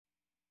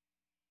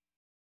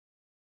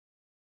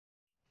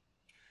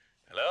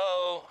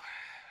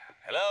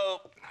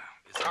Hello?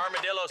 Is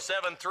Armadillo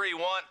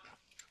 731?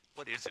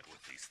 What is it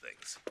with these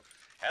things?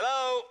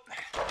 Hello?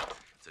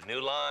 It's a new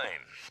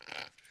line.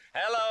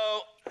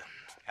 Hello?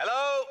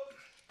 Hello?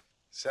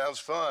 Sounds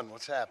fun.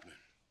 What's happening?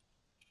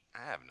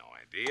 I have no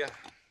idea.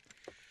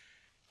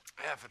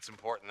 If it's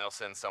important, they'll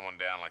send someone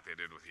down like they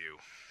did with you.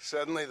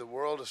 Suddenly, the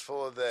world is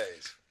full of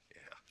theys.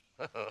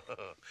 Yeah.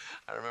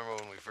 I remember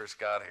when we first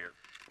got here.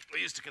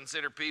 We used to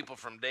consider people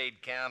from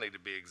Dade County to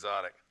be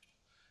exotic.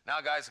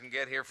 Now guys can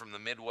get here from the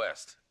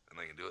Midwest, and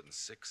they can do it in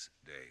 6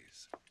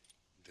 days.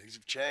 Things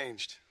have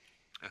changed.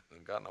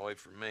 They've gotten away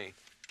from me.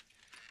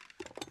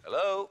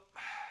 Hello?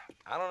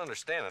 I don't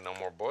understand it no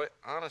more, boy.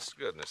 Honest to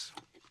goodness.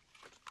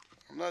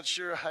 I'm not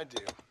sure I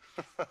do.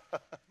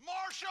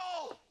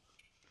 Marshal!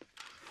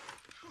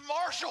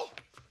 Marshal!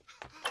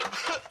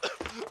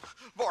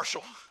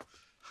 Marshal,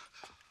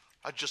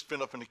 I've just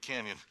been up in the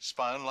canyon,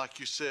 spying like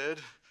you said.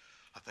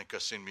 I think I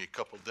seen me a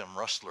couple of them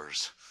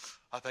rustlers.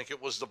 I think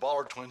it was the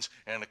Ballard twins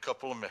and a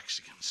couple of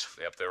Mexicans.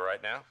 They up there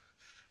right now?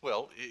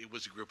 Well, it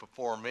was a group of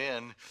 4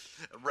 men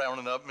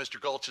rounding up Mr.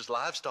 Gulch's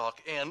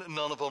livestock, and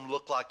none of them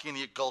looked like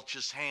any of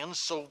Gulch's hands,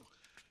 so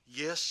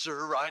yes,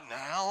 sir, right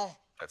now.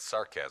 That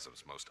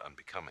sarcasm's most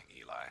unbecoming,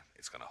 Eli.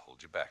 It's gonna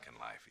hold you back in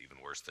life, even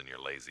worse than your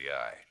lazy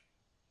eye.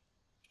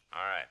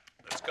 All right,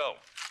 let's go.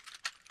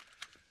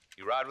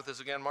 You ride with us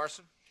again,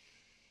 Marson?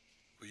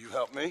 Will you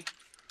help me?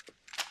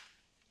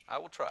 I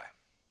will try.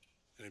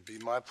 It'd be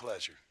my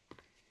pleasure.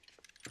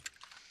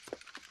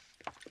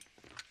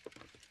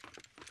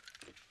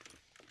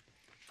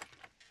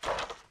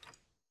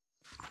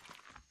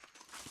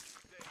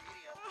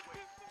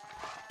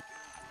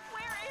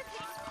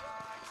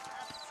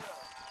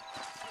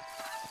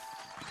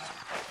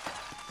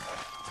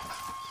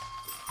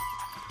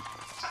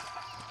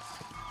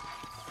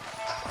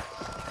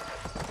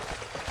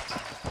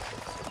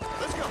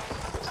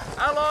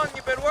 How long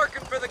you been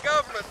working for the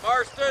government,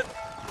 Marston?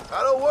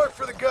 I don't work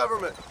for the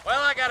government.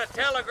 Well, I got a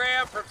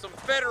telegram from some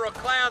federal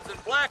clowns in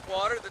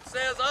Blackwater that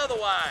says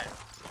otherwise.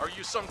 Are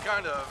you some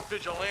kind of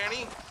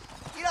vigilante?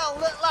 You don't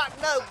look like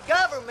no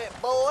government,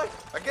 boy.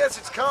 I guess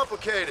it's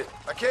complicated.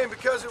 I came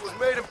because it was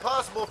made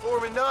impossible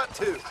for me not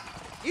to.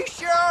 You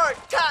sure are a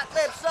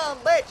tight-lipped son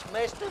of a bitch,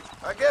 mister.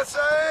 I guess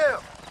I am.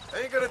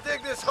 I ain't gonna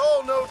dig this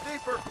hole no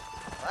deeper.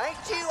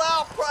 Ain't you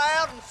all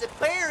proud and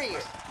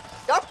superior?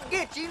 Don't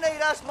forget you need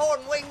us more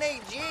than we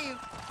need you.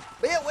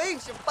 Bill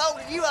Williamson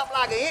folded you up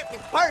like an empty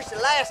purse the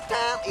last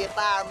time, if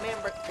I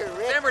remember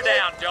correctly. Simmer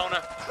down,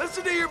 Jonah.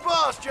 Listen to your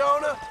boss,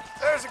 Jonah.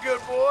 There's a good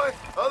boy.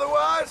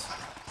 Otherwise,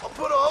 I'll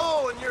put a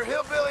hole in your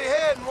hillbilly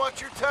head and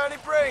watch your tiny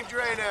brain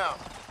drain out.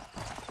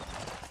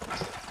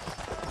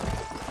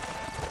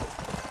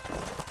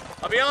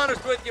 I'll be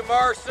honest with you,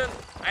 Marston.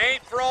 I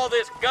ain't for all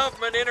this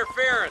government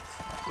interference.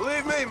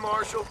 Believe me,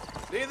 Marshal,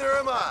 neither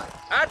am I.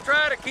 I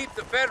try to keep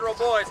the federal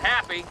boys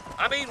happy.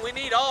 I mean, we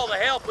need all the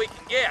help we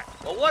can get.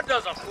 But what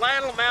does a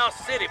flannel-mouthed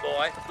city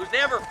boy who's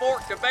never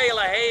forked a bale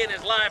of hay in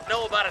his life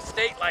know about a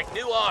state like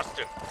New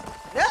Austin?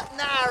 Nothing,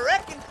 I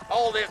reckon.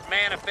 All this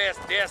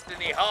manifest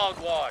destiny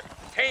hogwash,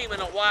 taming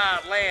a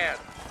wild land.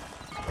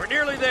 We're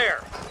nearly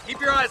there.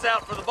 Keep your eyes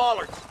out for the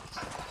Ballards.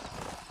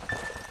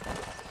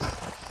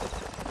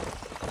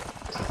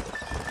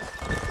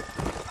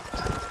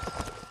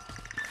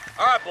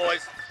 All right,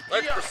 boys.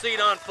 Let's proceed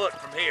on foot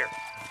from here.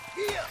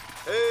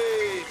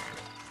 Hey,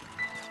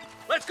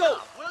 Let's go.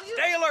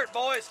 Stay alert,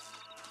 boys.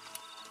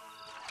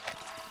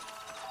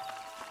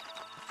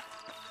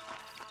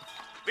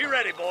 Be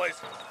ready, boys.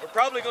 We're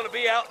probably going to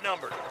be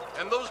outnumbered.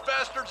 And those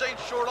bastards ain't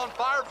short on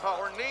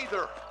firepower,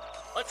 neither.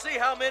 Let's see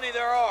how many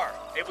there are.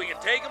 If we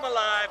can take them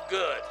alive,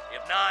 good.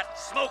 If not,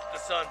 smoke the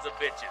sons of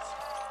bitches.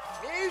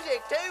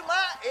 Music to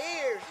my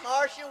ears,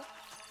 Marshal.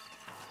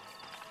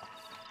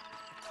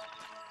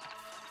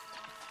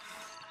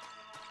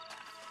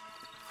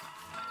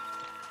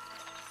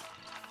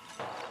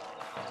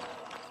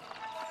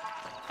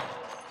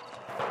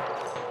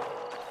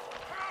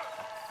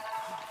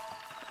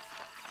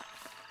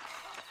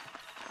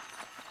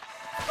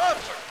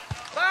 Officer,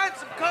 find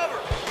some cover.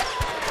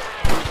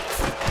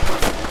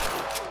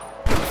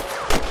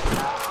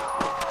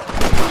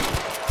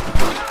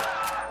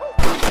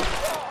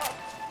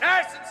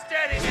 Nice and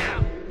steady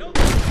now. Don't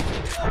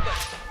open.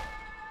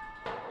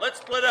 Let's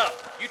split up.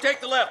 You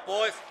take the left,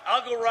 boys.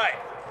 I'll go right.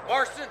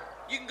 Marston,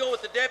 you can go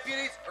with the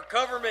deputies or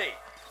cover me.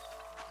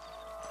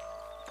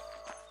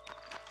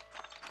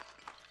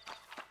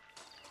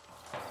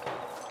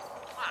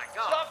 My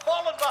God. Stop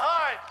falling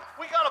behind.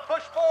 We gotta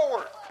push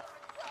forward.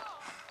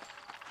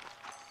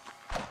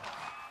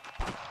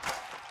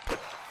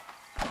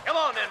 Come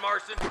on then,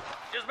 Marston.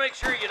 Just make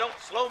sure you don't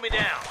slow me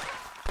down.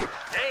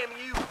 Damn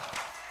you.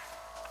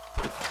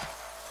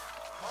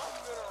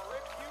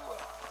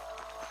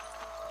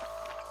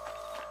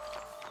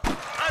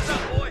 Eyes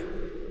up, boy.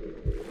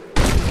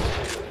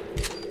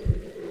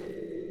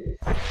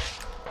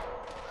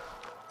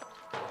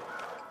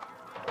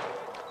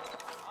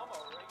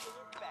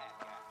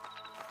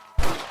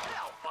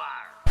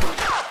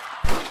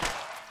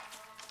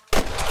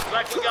 Looks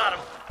like we got him.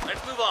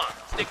 Let's move on.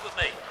 Stick with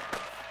me.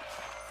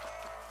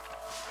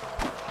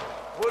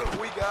 What have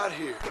we got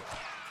here?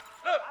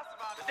 Look,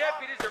 the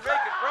deputies are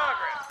making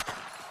progress.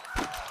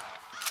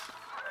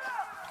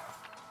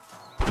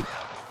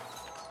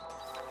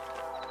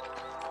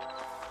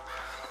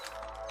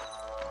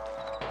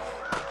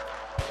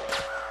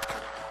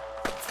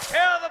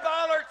 Tell the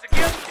bollards to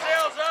give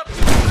themselves up.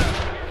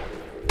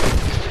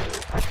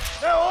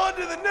 Now on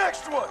to the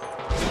next one.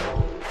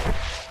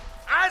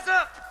 Eyes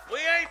up! We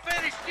ain't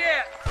finished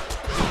yet.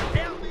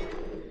 Help me.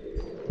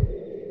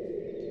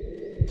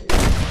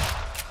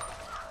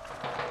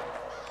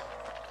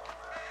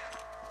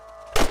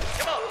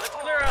 Come on, let's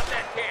clear out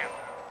that camp.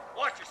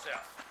 Watch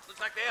yourself. Looks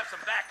like they have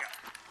some backup.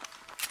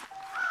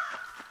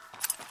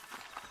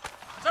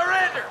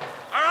 Surrender,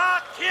 or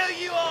I'll kill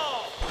you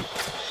all!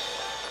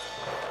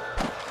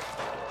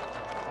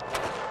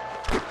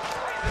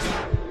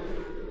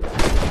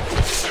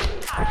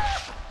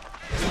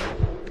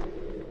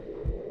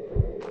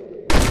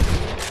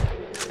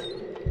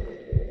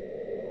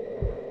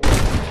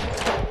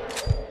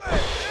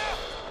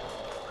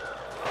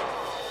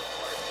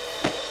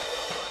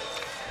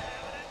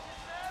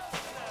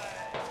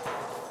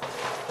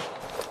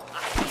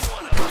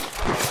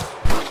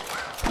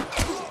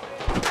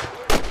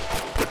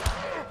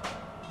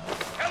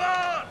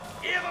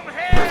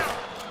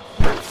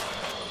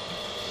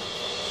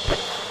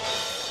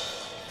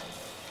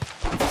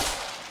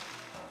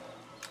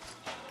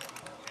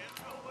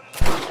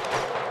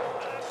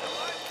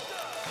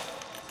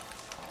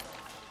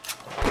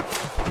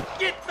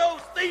 Get those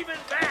thieving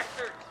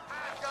bastards!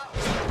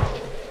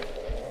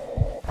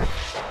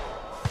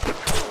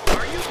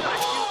 Are you gonna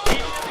shoot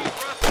any of these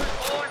rustlers,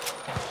 boys?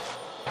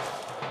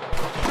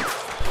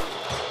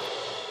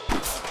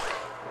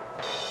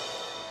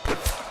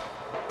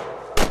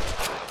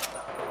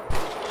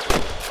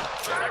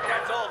 Looks like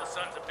that's all the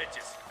sons of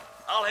bitches.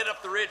 I'll head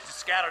up the ridge to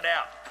scout it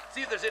out.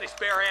 See if there's any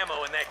spare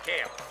ammo in that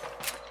camp.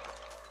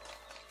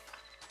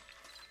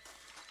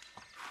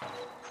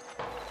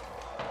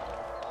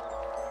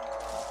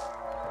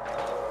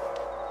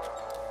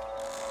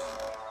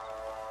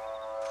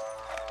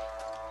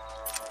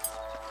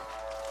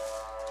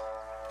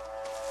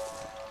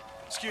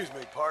 Excuse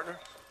me, partner.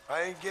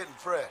 I ain't getting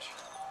fresh.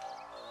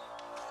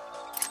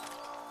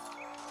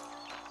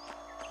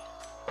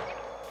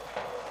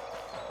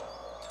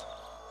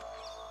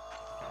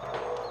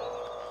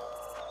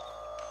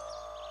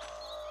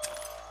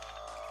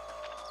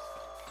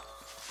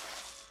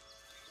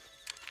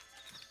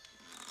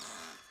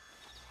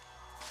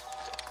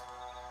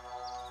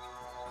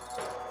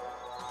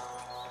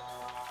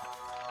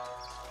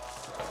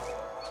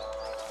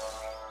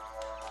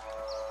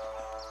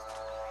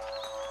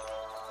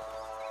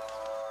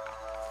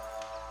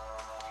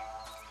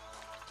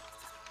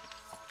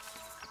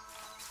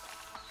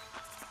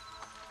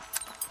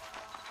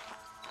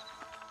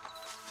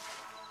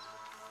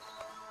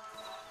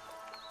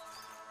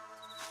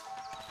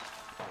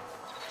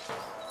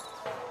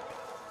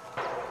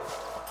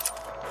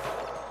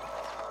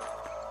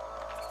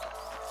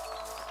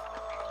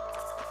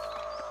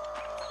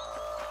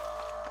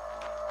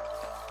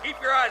 Keep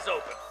your eyes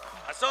open.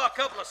 I saw a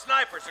couple of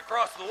snipers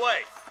across the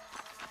way.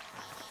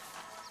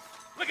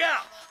 Look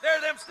out! There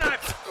are them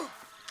snipers!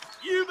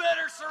 You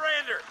better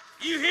surrender!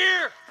 You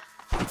hear?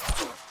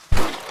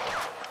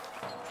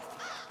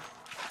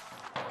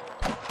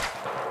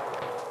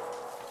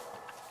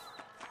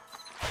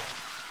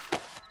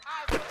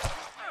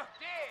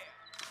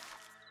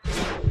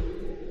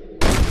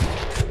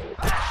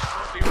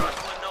 Won't be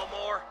rustling no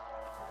more.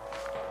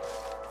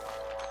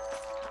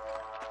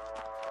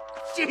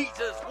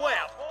 Jesus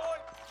wept!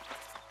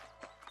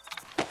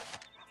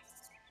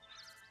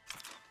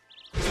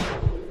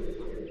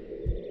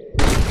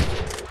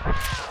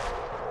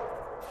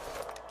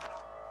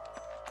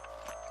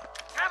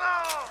 Come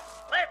on!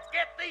 Let's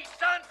get these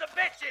sons of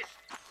bitches!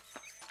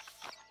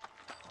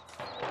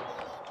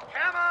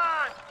 Come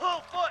on!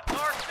 Pull foot,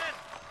 Marston!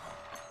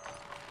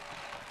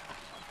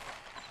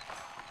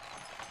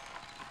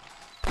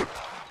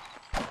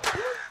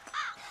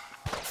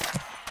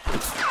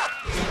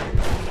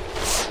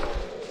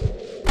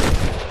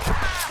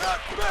 Not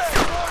bad,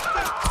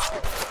 Marston!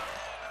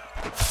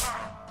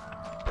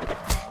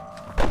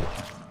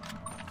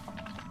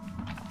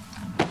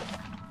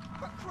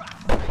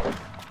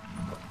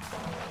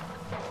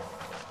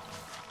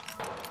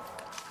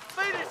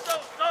 Finish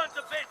those sons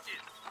of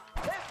bitches!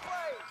 This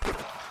way!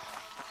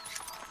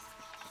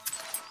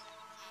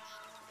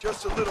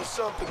 Just a little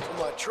something for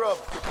my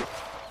trouble.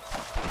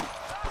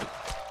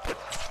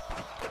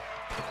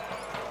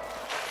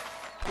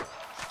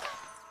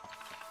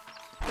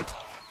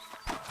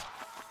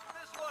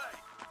 This way!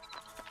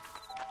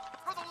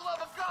 For the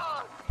love of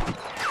God!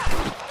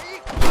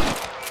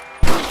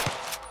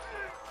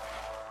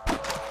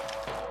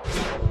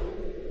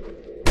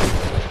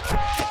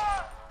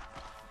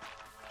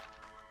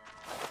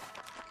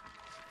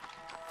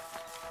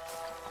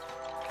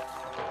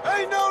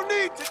 Ain't no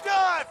need to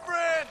die,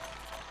 friend!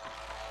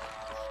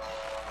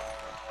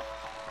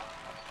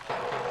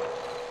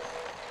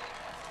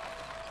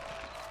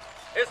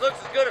 This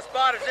looks as good a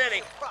spot as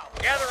any.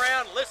 Gather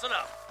around and listen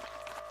up.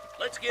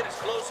 Let's get as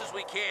close as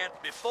we can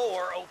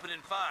before opening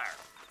fire.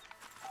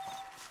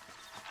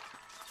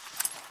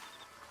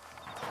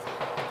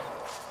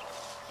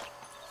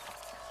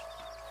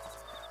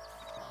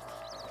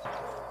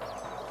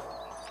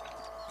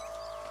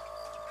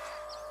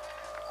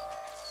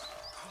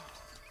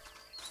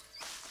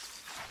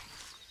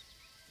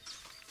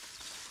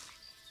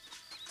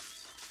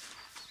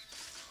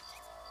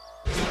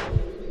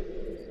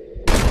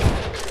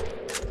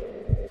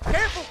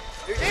 Careful!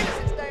 There's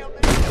innocents down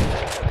there.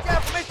 Watch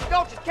out for Mr.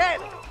 Gulch's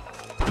cattle.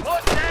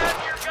 Put down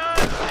your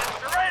guns and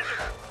surrender!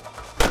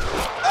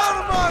 Out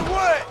of my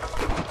way!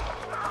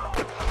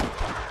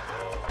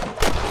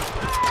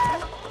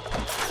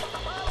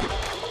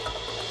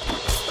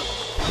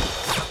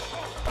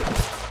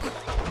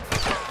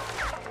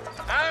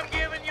 I'm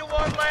giving you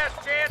one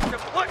last chance to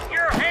put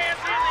your hands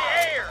in the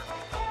air!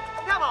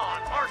 Come on,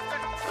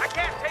 Marston! I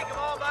can't take them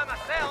all by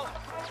myself!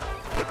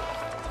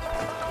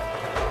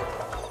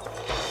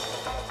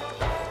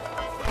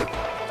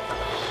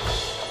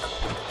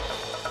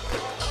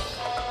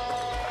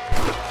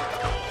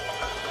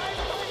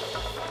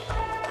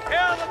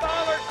 Tell the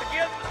ballers to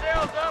give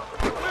themselves up,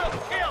 or we'll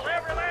kill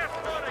every last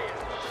one of you!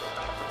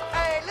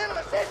 Hey, little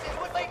assistance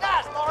would be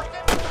nice,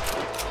 Marston.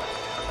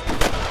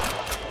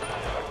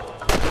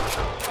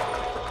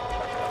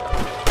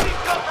 We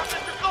come from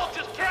Mr.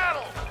 Gulch's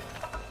cattle!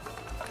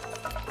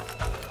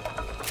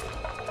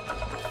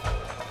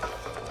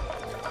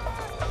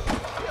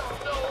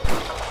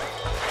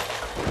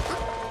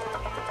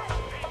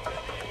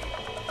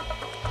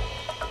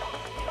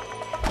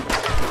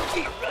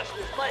 These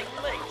rustlers make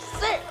me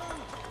sick.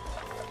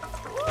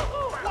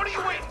 What are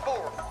you waiting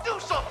for? Do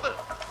something!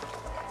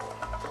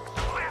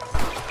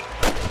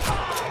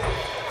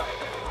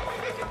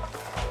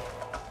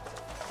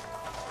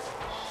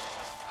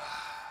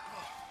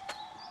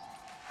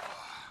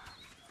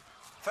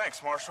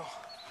 Thanks, Marshal.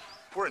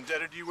 We're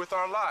indebted to you with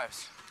our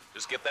lives.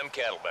 Just get them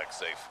cattle back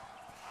safe.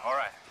 All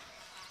right.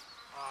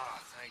 Oh,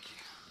 thank you.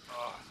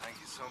 Oh, thank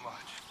you so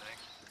much. Thank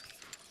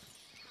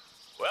you.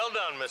 Well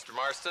done, Mr.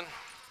 Marston.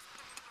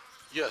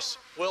 Yes,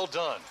 well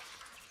done.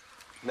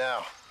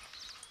 Now,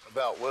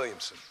 about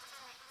Williamson.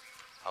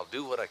 I'll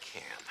do what I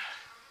can.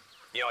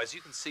 You know, as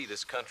you can see,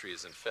 this country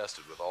is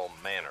infested with all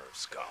manner of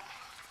scum.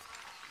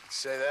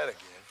 Say that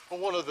again. Well,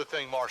 one other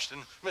thing, Marston.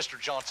 Mr.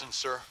 Johnson,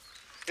 sir.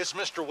 It's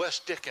Mr.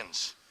 West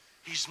Dickens.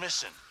 He's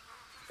missing.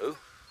 Who?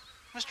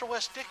 Mr.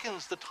 West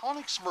Dickens, the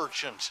tonics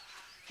merchant.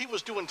 He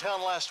was due in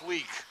town last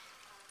week.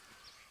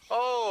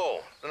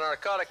 Oh, the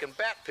narcotic and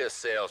bat piss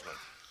salesman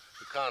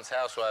who cons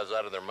housewives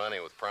out of their money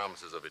with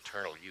promises of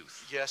eternal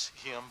youth. Yes,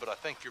 him, but I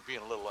think you're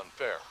being a little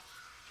unfair.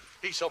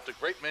 He's helped a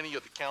great many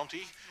of the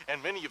county,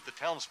 and many of the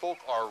townsfolk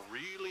are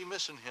really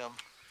missing him.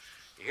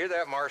 You hear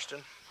that,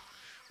 Marston?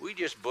 We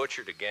just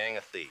butchered a gang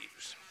of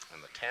thieves,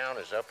 and the town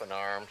is up in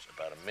arms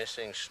about a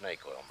missing snake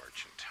oil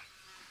merchant.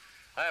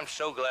 I am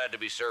so glad to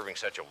be serving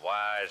such a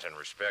wise and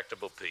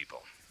respectable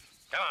people.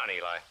 Come on,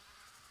 Eli.